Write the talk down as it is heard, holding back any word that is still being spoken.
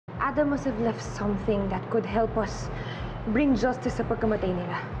Adam must have left something that could help us bring justice sa pagkamatay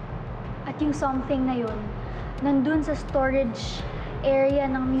nila. At yung something na yun, nandun sa storage area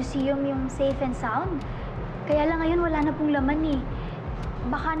ng museum yung safe and sound. Kaya lang ngayon wala na pong laman eh.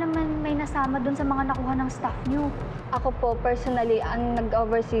 Baka naman may nasama dun sa mga nakuha ng staff nyo. Ako po, personally, ang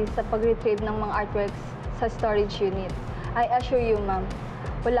nag-oversee sa pag-retrieve ng mga artworks sa storage unit. I assure you, ma'am,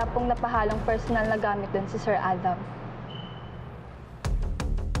 wala pong napahalong personal na gamit dun si Sir Adam.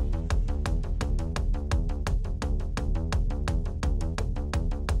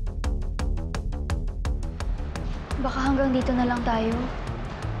 Baka hanggang dito na lang tayo.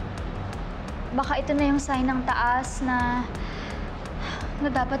 Baka ito na yung sign ng taas na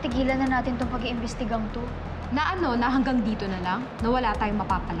dapat tigilan na natin itong pag-iimbestigang to. Na ano, na hanggang dito na lang? Na wala tayong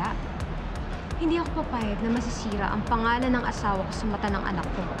mapapala? Hindi ako papayag na masisira ang pangalan ng asawa ko sa mata ng anak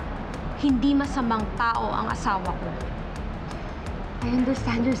ko. Hindi masamang tao ang asawa ko. I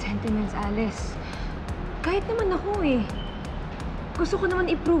understand your sentiments, Alice. Kahit naman ako eh. Gusto ko naman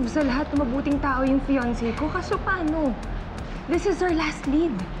i-prove sa lahat na mabuting tao yung fiancé ko. Kaso paano? This is our last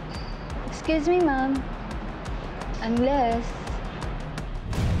lead. Excuse me, ma'am. Unless...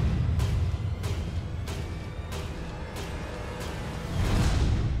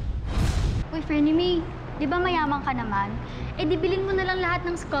 Uy, frenemy, di ba mayaman ka naman? Eh di bilhin mo na lang lahat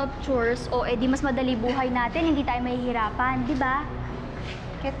ng sculptures o eh di mas madali buhay natin, hindi tayo mahihirapan, di ba?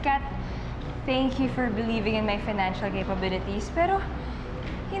 Kitkat, thank you for believing in my financial capabilities. Pero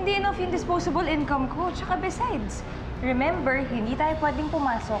hindi enough yung disposable income ko. Tsaka besides, remember, hindi tayo pwedeng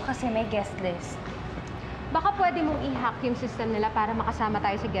pumasok kasi may guest list. Baka pwede mong i-hack yung system nila para makasama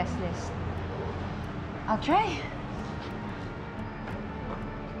tayo sa guest list. I'll try.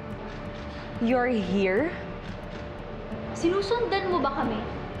 You're here? Sinusundan mo ba kami?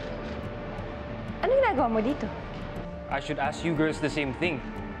 Anong ginagawa mo dito? I should ask you girls the same thing.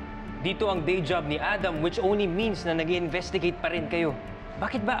 Dito ang day job ni Adam, which only means na nag-investigate pa rin kayo.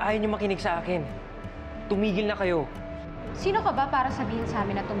 Bakit ba ayaw niyo makinig sa akin? Tumigil na kayo. Sino ka ba para sabihin sa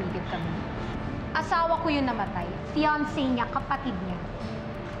amin na tumigil kami? Asawa ko yung namatay. Fiancé niya, kapatid niya.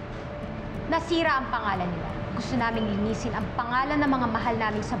 Nasira ang pangalan nila. Gusto naming linisin ang pangalan ng mga mahal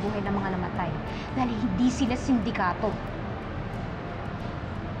namin sa buhay ng mga namatay. Dahil hindi sila sindikato.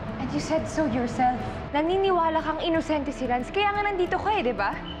 And you said so yourself. Naniniwala kang inosente si Lance, kaya nga nandito ka eh, di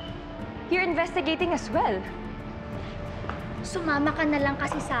ba? You're investigating as well. Sumama ka na lang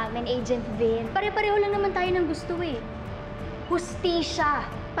kasi sa amin, Agent Vin. Pare-pareho lang naman tayo ng gusto eh. Hustisya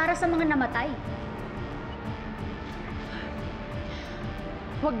para sa mga namatay.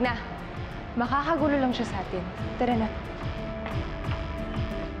 Huwag na. Makakagulo lang siya sa atin. Tara na.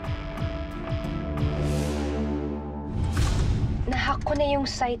 Nahack ko na yung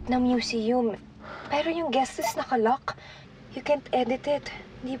site ng museum. Pero yung guest list nakalock. You can't edit it.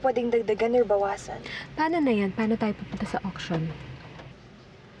 Hindi pwedeng dagdagan or bawasan. Paano na yan? Paano tayo pupunta sa auction?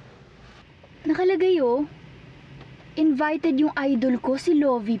 Nakalagay oh. Invited yung idol ko, si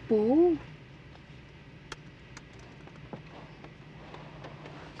Lovie po.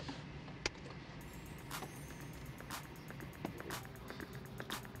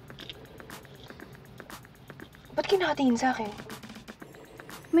 Ba't kinatingin sa akin?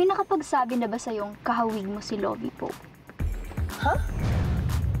 May nakapagsabi na ba sa'yong kahawig mo si Lovie po? Huh?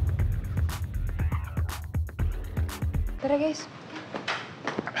 Tara, guys.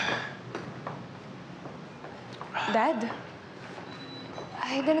 Dad?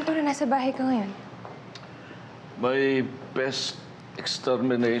 Ay, ganito na nasa bahay ka ngayon. May pest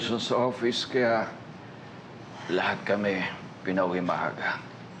extermination sa office, kaya lahat kami pinauwi maaga.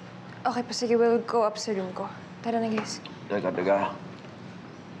 Okay po, sige. We'll go up sa room ko. Tara na, guys. Teka.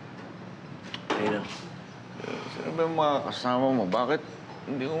 Ayun. Sino ba yung mga kasama mo? Bakit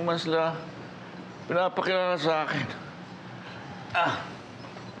hindi mo man sila pinapakilala sa akin?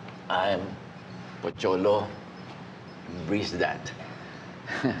 I'm Pocholo. Bree's dad.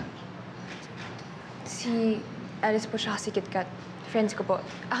 Si Alice po siya si Kitkat. Friends ko po.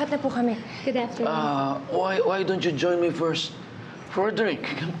 Akit na po kami. Good afternoon. Why don't you join me first for a drink?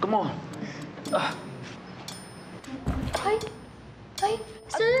 Come on. Ay,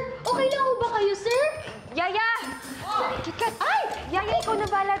 sir? Okay lang ho ba kayo, sir? Yaya! Kitkat! Ay! Yaya, ikaw na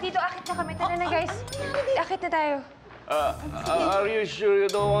bala dito. Akit na kami. Tara na, guys. Akit na tayo. Are you sure you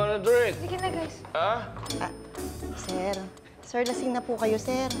don't want a drink? Sige na, guys. Sir, lasing na po kayo,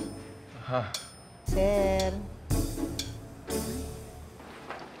 sir. Ha? Sir.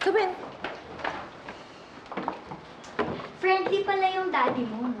 Come in. Friendly pala yung daddy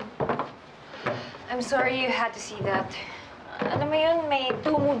mo, no? I'm sorry you had to see that. Alam mo yun, may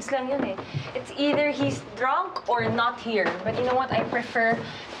two moods lang yun eh. It's either he's drunk or not here. But you know what? I prefer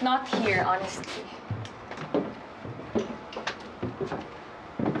not here, honestly.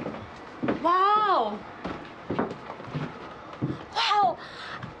 Wow! Wow!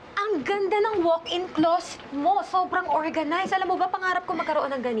 Ang ganda ng walk-in closet mo. Sobrang organized. Alam mo ba, pangarap ko magkaroon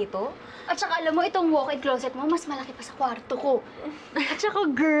ng ganito? At saka alam mo, itong walk-in closet mo, mas malaki pa sa kwarto ko. At saka,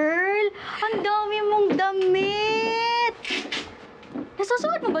 girl, ang dami mong damit!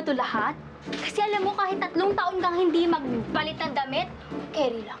 Nasusuot mo ba ito lahat? Kasi alam mo, kahit 3 taon kang hindi magpalit ng damit,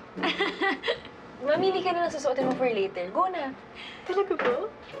 carry lang. Mamili ka na lang susuotin mo for later. Go na. Talaga ba?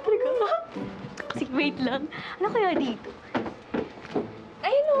 Talaga ba? Sige, wait lang. Ano kaya dito?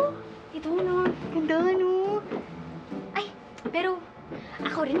 Ayun o. Ito na. Ganda, no? Ay, pero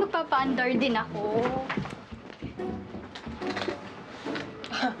ako rin magpapa-andar din ako.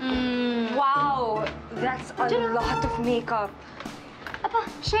 Wow! That's a lot of makeup. Apa,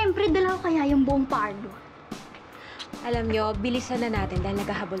 syempre, dala ko kaya yung buong parlo. Alam nyo, bilisan na natin dahil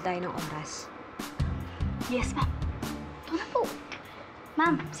naghahabol tayo ng oras. Yes, ma'am. Ito na po.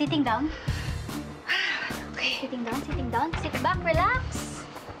 Ma'am, sitting down. Okay. Sitting down, sitting down. Sit back, relax.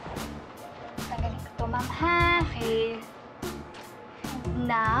 Tanggalin ko to, ma'am, ha? Okay.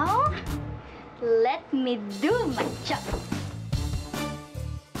 Now, let me do my job.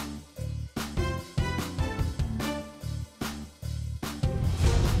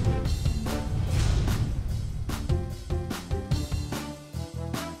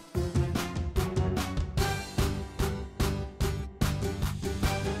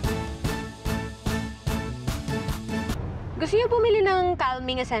 Gusto niyo bumili ng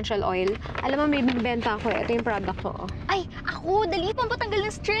calming essential oil? Alam mo, may binibenta ako. Ito yung product ko. Ay, ako! Dali, pampatanggal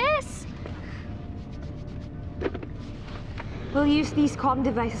ng stress! We'll use these calm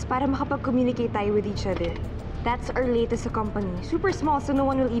devices para makapag-communicate tayo with each other. That's our latest sa company. Super small, so no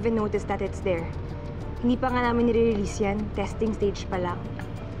one will even notice that it's there. Hindi pa nga namin nire-release yan. Testing stage pa lang.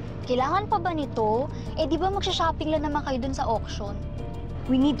 Kailangan pa ba nito? Eh, di ba magsha-shopping lang naman kayo dun sa auction?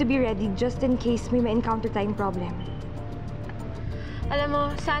 We need to be ready just in case may ma-encounter tayong problem. Alam mo,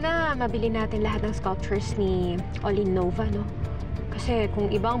 sana mabili natin lahat ng sculptures ni Olin Nova, no? Kasi kung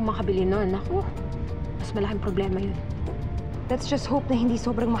ibang makabili nun, naku, mas malaking problema yun. Let's just hope na hindi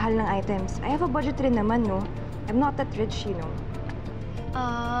sobrang mahal ng items. I have a budget rin naman, no? I'm not that rich, you know.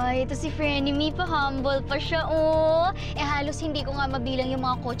 Ay, ito si Frenemy pa, humble pa siya, oh. Eh, halos hindi ko nga mabilang yung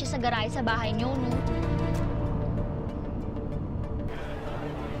mga kotse sa garahe sa bahay niyo, no?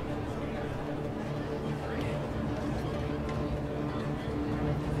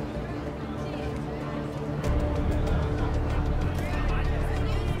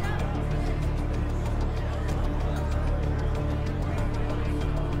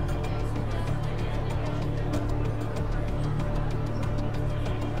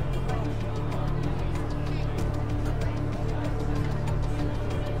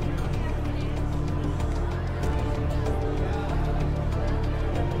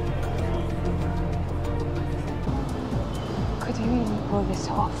 Pull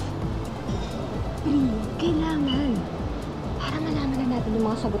this off. Brie, kailangan. Para malaman na natin yung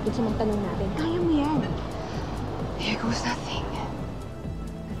mga sagot dun sa mga tanong natin. Kaya mo yan. Here goes nothing.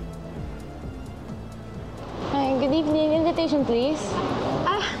 Hi, good evening. Invitation, please.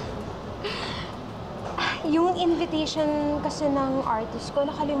 Yung invitation kasi ng artist ko,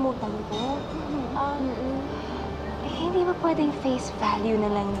 nakalimutan ko. Hindi ba pwedeng face value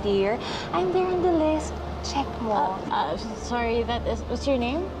na lang, dear? I'm there on the list. Check mo. Sorry, what's your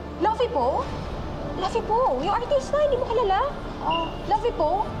name? Lovey po? Lovey po. Yung artist na, hindi mo kilala? Lovey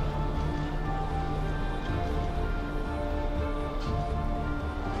po?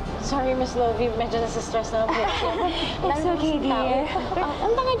 Sorry, Miss Lovey. Medyo nasa-stress na po. It's okay, dear.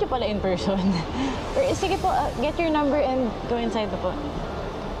 Ang tanga niyo pala in person. Sige po, get your number and go inside na po.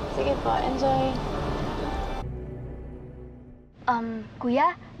 Sige po, enjoy.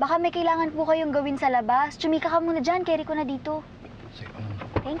 Kuya, baka may kailangan po kayong gawin sa labas. Tsumika ka muna dyan, carry ko na dito.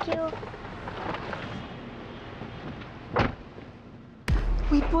 Thank you.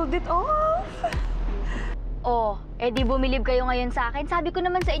 We pulled it off! Oh, di bumilib kayo ngayon sa akin. Sabi ko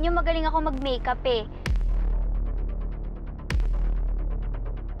naman sa inyo, magaling ako mag-makeup eh.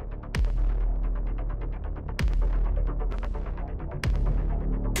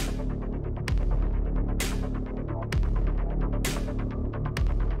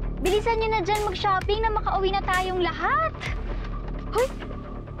 Bilisan niyo na dyan mag-shopping na makauwi na tayong lahat. Hoy!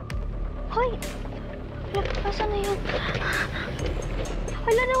 Hoy! Asan na yun?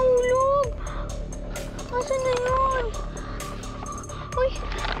 Hala, nahulog! Asan na yun? Hoy!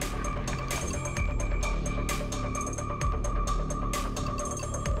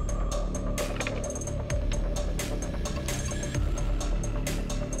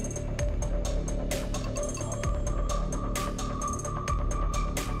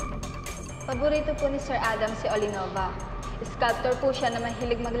 Paborito po ni Sir Adam si Olinova. Sculptor po siya na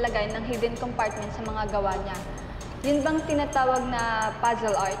mahilig maglagay ng hidden compartment sa mga gawa niya. Yun bang tinatawag na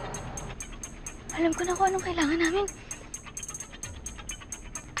puzzle art? Alam ko na kung anong kailangan namin.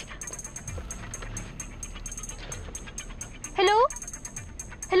 Hello?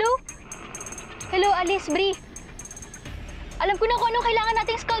 Hello? Hello, Alice, Brie. Alam ko na kung anong kailangan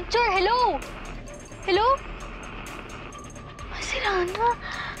nating sculpture. Hello? Hello? Sira na.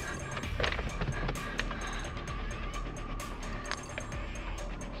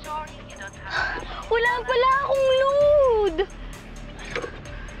 Wala pala akong load!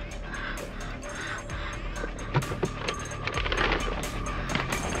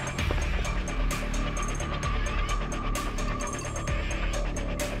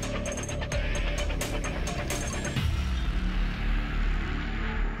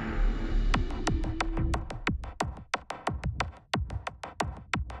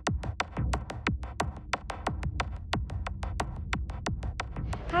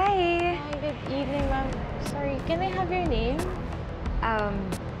 Hi! Hi, good evening, ma'am. Sorry, can I have your name?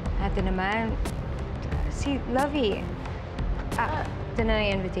 Ito naman. Si Lovey. Ito na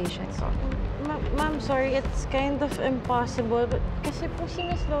yung invitation ko. Ma'am, sorry, it's kind of impossible. But kasi po si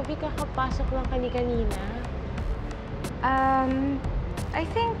Miss Lovey kakapasok lang kanina. I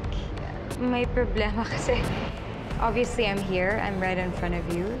think may problema kasi obviously I'm here. I'm right in front of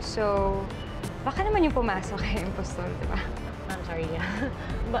you. So, baka naman yung pumasok kay impostor, di ba? I'm sorry,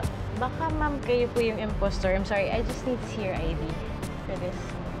 baka ma'am kayo po yung impostor. I'm sorry, I just need to see your ID for this.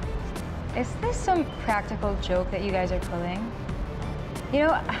 Is this some practical joke that you guys are pulling? You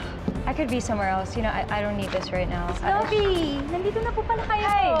know, I could be somewhere else. You know, I don't need this right now. Gabby! Nandito na po pala kayo.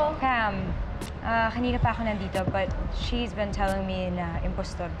 Hi, Cam. Kanina pa ako nandito, but she's been telling me na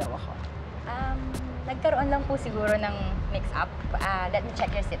impostor daw ako. Nagkaroon lang po siguro ng mix-up. Let me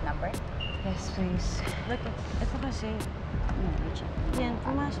check your seat number. Yes, please. But ito kasi, yan,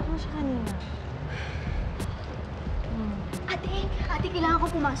 pumasok na siya kanina. Ate, kailangan ko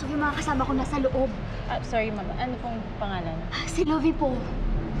pumasok. Yung mga kasama ko nasa loob. Sorry, ma'am. Ano pong pangalan? Si Lovey po.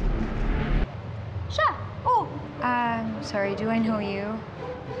 Siya! Oh! Sorry, do I know you?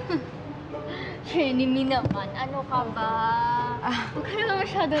 Enemy naman. Ano ka ba? Huwag ka naman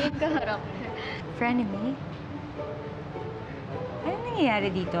masyado yung kaharap. Frenemy? Anong nangyayari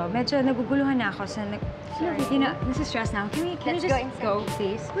dito? Medyo naguguluhan na ako sa You know, nasa-stress na ako. Can we just go,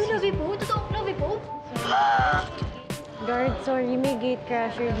 please? Uy, Lovey po? Totoo, Lovey po? Guard, sorry, may gate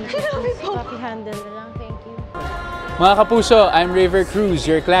crasher dito. Just copy handle na lang. Thank you. Mga kapuso, I'm River Cruz,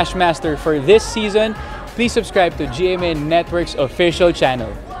 your Clash Master for this season. Please subscribe to GMA Network's official channel.